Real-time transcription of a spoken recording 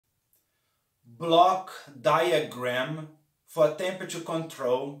block diagram for temperature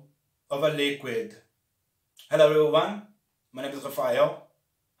control of a liquid. Hello everyone, my name is Rafael,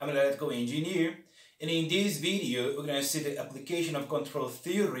 I'm an electrical engineer, and in this video we're going to see the application of control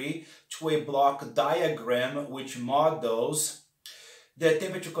theory to a block diagram which models the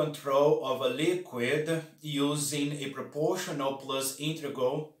temperature control of a liquid using a proportional plus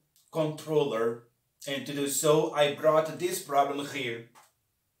integral controller. And to do so, I brought this problem here.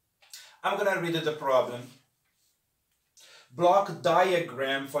 I'm going to read the problem. Block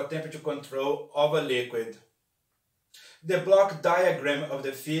diagram for temperature control of a liquid. The block diagram of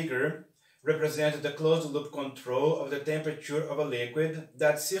the figure represents the closed-loop control of the temperature of a liquid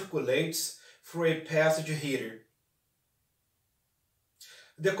that circulates through a passage heater.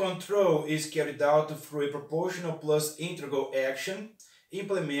 The control is carried out through a proportional plus integral action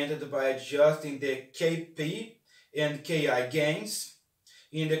implemented by adjusting the Kp and Ki gains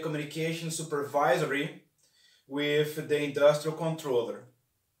in the communication supervisory with the industrial controller.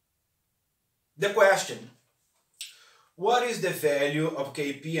 The question: what is the value of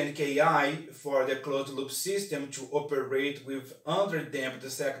Kp and Ki for the closed-loop system to operate with underdamped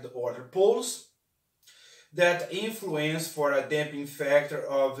second-order poles that influence for a damping factor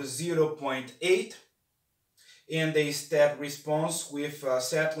of 0.8 and a step response with a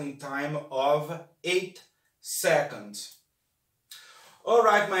settling time of 8 seconds?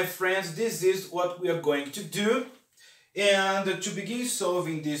 Alright, my friends, this is what we are going to do. And to begin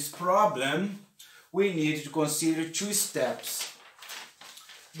solving this problem, we need to consider two steps.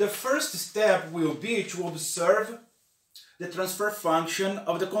 The first step will be to observe the transfer function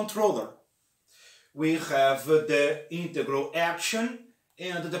of the controller. We have the integral action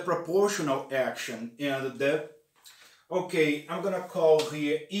and the proportional action. And I'm going to call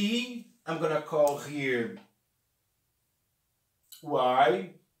here E, I'm going to call here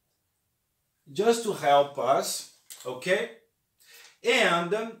Y, just to help us, okay? And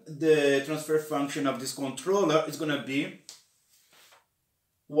the transfer function of this controller is going to be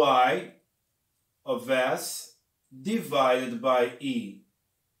Y of S divided by E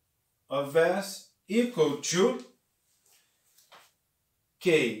of S equal to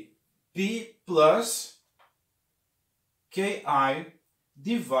Kp plus Ki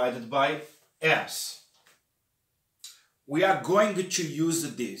divided by S. We are going to use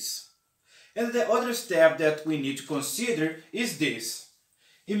this. And the other step that we need to consider is this.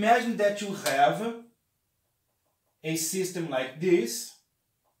 Imagine that you have a system like this,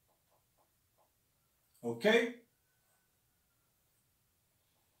 okay?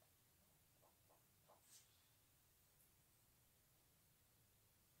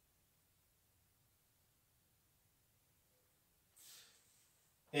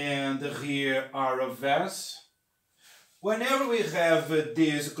 And here R of S. Whenever we have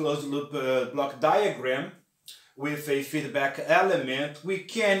this closed-loop block diagram with a feedback element, we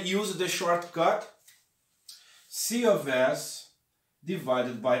can use the shortcut C of S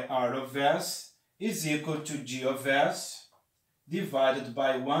divided by R of S is equal to G of S divided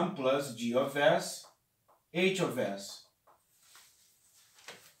by 1 plus G of S, H of S.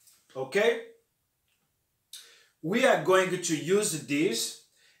 Okay? We are going to use this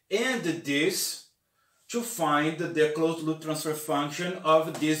and this to find the closed-loop transfer function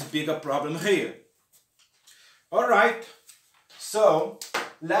of this bigger problem here. Alright, so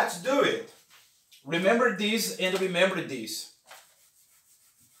let's do it. Remember this and remember this,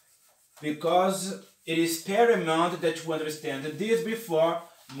 because it is paramount that you understand this before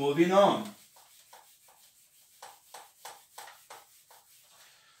moving on.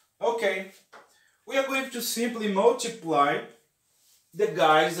 Okay, we are going to simply multiply the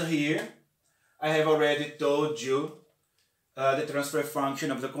guys here. I have already told you the transfer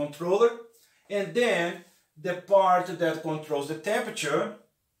function of the controller, and then the part that controls the temperature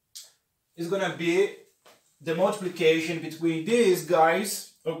is going to be the multiplication between these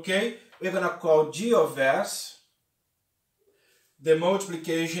guys, okay? We're going to call G of S, the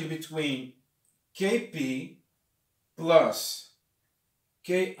multiplication between Kp plus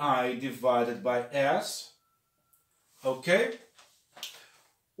Ki divided by S, okay?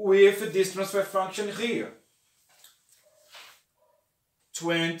 With this transfer function here,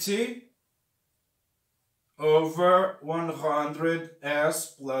 20 over 100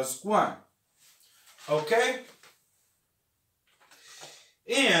 S plus 1, okay?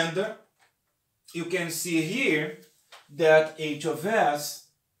 And you can see here that H of S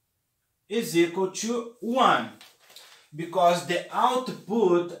is equal to 1, because the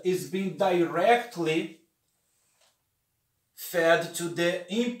output is being directly fed to the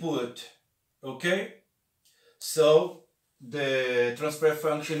input, okay? So the transfer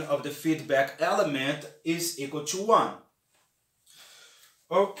function of the feedback element is equal to 1.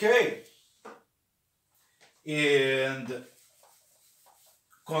 Okay, and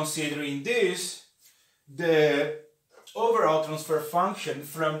considering this, the overall transfer function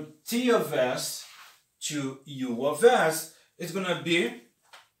from T of S to U of S is going to be,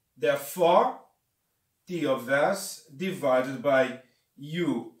 therefore, T of S divided by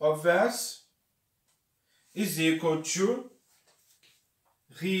U of S is equal to,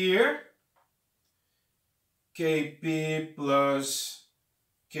 here, Kp plus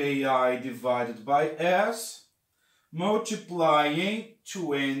Ki divided by S, multiplying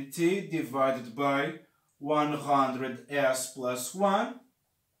 20 divided by 100S plus 1,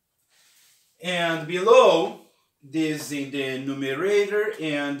 and below this in the numerator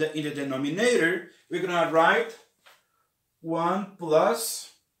and in the denominator, we're going to write 1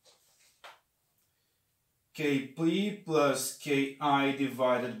 plus Kp plus Ki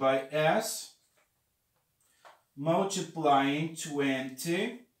divided by S, multiplying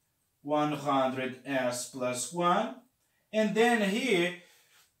 20, 100S plus 1, and then here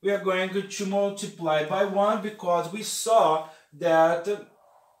we are going to multiply by 1 because we saw that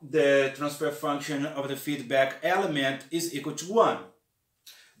the transfer function of the feedback element is equal to 1.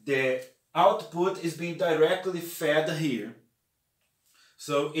 The output is being directly fed here,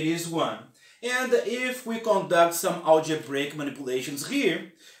 so it is 1. And if we conduct some algebraic manipulations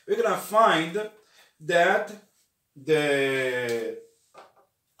here, we're going to find that the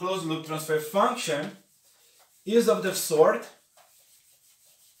closed loop transfer function is of the sort,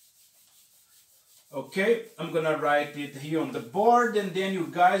 okay, I'm gonna write it here on the board and then you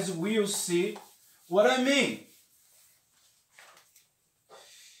guys will see what I mean.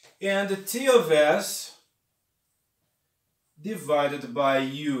 And the T of S divided by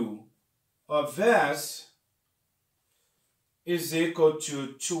U of S is equal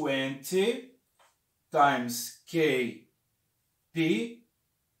to 20 times Kp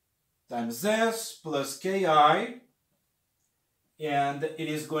times S plus Ki, and it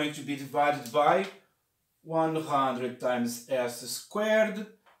is going to be divided by 100 times S squared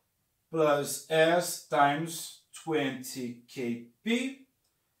plus S times 20 Kp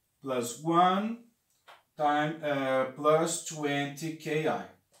plus 1 plus 20 Ki.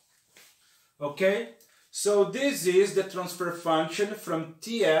 Okay, so this is the transfer function from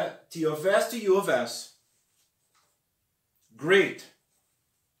T of S to U of S. Great.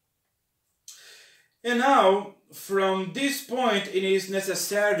 And now, from this point, it is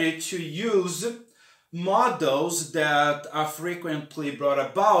necessary to use models that are frequently brought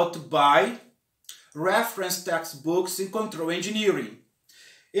about by reference textbooks in control engineering.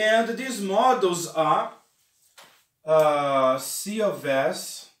 And these models are C of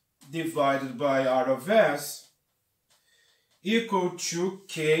S divided by R of S equal to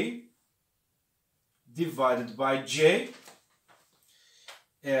K divided by J,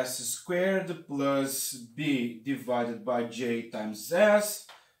 S squared plus B divided by J times S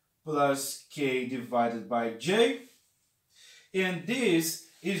plus K divided by J, and this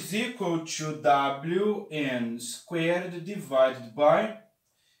is equal to Wn squared divided by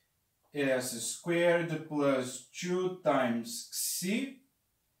S squared plus 2 times C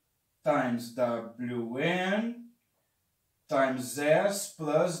times Wn times S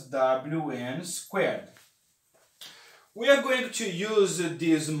plus Wn squared. We are going to use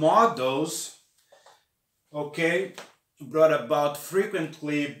these models, okay, brought about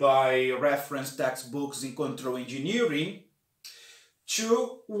frequently by reference textbooks in control engineering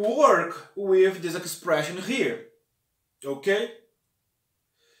to work with this expression here, okay?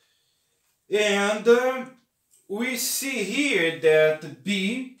 And we see here that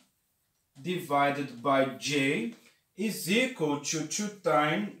B divided by J is equal to 2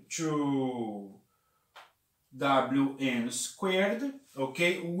 times Wn squared,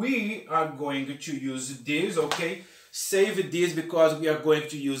 okay? We are going to use this, okay? Save this because we are going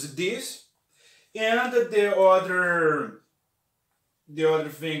to use this. And the other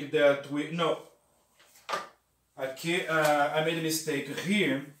thing that I made a mistake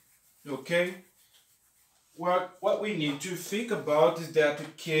here, okay? What we need to think about is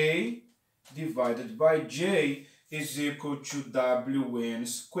that K divided by J is equal to Wn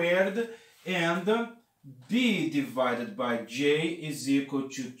squared, and B divided by J is equal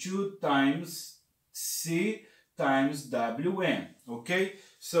to 2 times C times Wn, okay?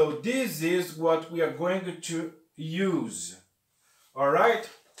 So this is what we are going to use, all right?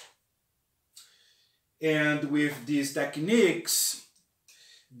 And with these techniques,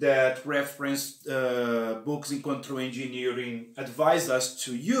 that reference books in control engineering advise us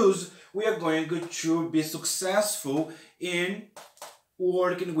to use, we are going to be successful in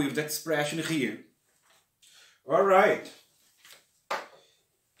working with the expression here. All right.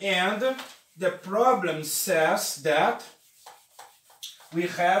 And the problem says that we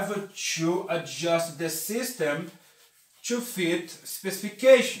have to adjust the system to fit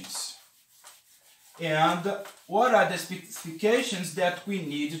specifications. And what are the specifications that we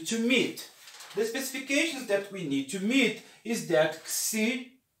need to meet? The specifications that we need to meet is that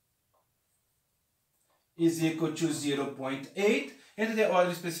C is equal to 0.8, and the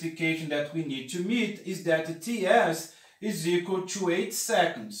other specification that we need to meet is that TS is equal to 8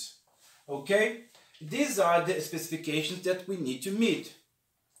 seconds. Okay? These are the specifications that we need to meet.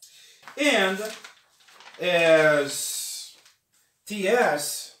 And as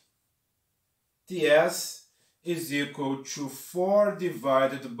TS is equal to 4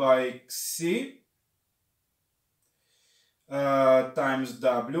 divided by C times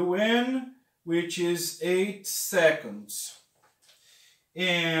Wn, which is 8 seconds.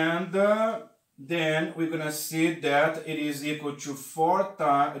 And then we're going to see that it is equal to 4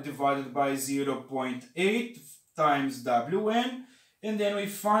 divided by 0.8 times Wn. And then we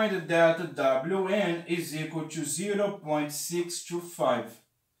find that Wn is equal to 0.625.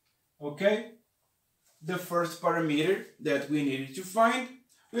 Okay? The first parameter that we needed to find,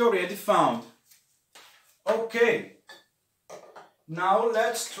 we already found. Okay. Now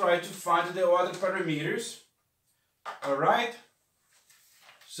let's try to find the other parameters. Alright?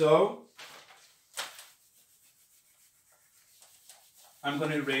 So, I'm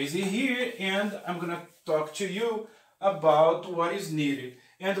going to erase it here and I'm going to talk to you about what is needed.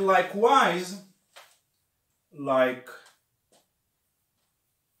 And likewise,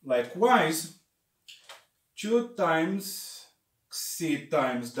 2 times C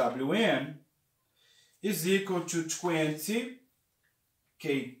times Wn is equal to 20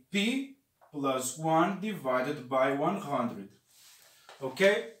 Kp plus 1 divided by 100.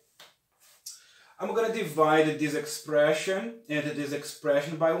 Okay? I'm going to divide this expression and this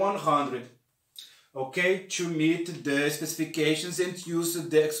expression by 100. Okay? To meet the specifications and use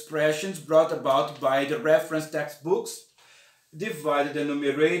the expressions brought about by the reference textbooks. Divide the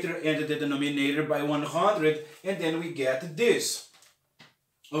numerator and the denominator by 100, and then we get this.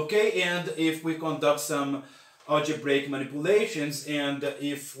 Okay, and if we conduct some algebraic manipulations, and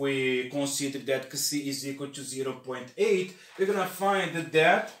if we consider that C is equal to 0.8, we're going to find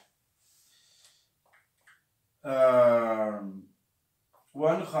that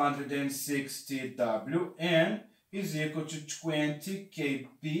 160 Wn is equal to 20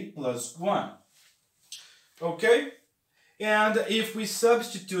 Kp plus 1. Okay? And if we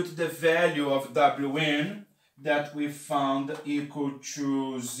substitute the value of Wn that we found equal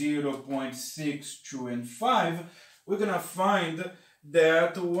to 0.625, we're going to find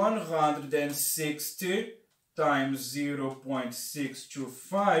that 160 times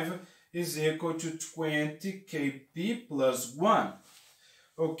 0.625 is equal to 20 Kp plus 1.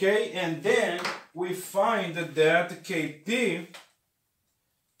 Okay, and then we find that Kp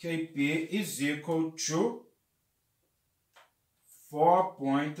is equal to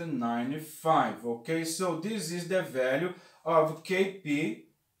 4.95. Okay, so this is the value of Kp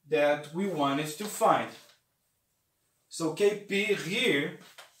that we wanted to find. So Kp here,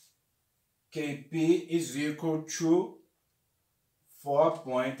 Kp is equal to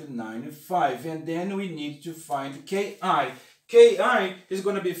 4.95, and then we need to find Ki. Ki is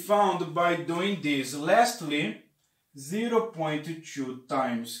going to be found by doing this. Lastly, 0.2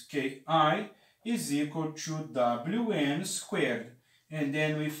 times Ki is equal to Wn squared. And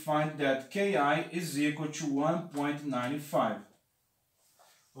then we find that Ki is equal to 1.95.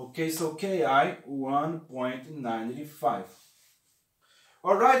 Okay, so Ki 1.95.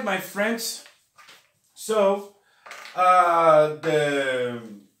 All right, my friends. So the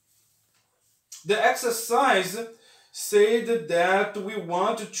exercise said that we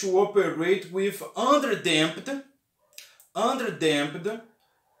want to operate with underdamped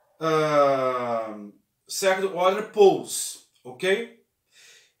second order poles. Okay.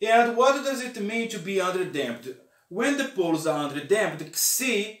 And what does it mean to be underdamped? When the poles are underdamped,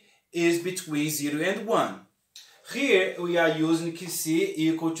 C is between 0 and 1. Here we are using C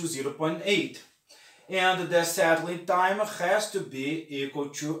equal to 0.8. And the settling time has to be equal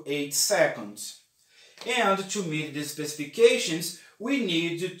to 8 seconds. And to meet the specifications, we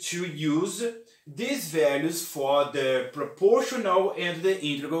need to use these values for the proportional and the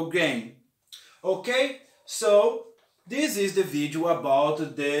integral gain. Okay, so this is the video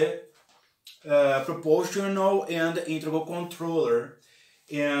about the proportional and integral controller.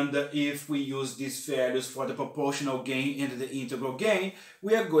 And if we use these values for the proportional gain and the integral gain,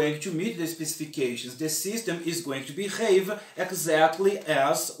 we are going to meet the specifications. The system is going to behave exactly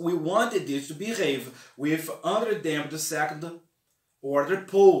as we wanted it to behave, with underdamped second order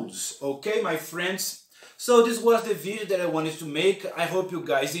poles. Okay, my friends? So this was the video that I wanted to make. I hope you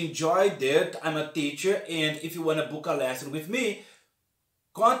guys enjoyed it. I'm a teacher, and if you want to book a lesson with me,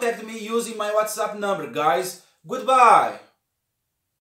 contact me using my WhatsApp number, guys. Goodbye!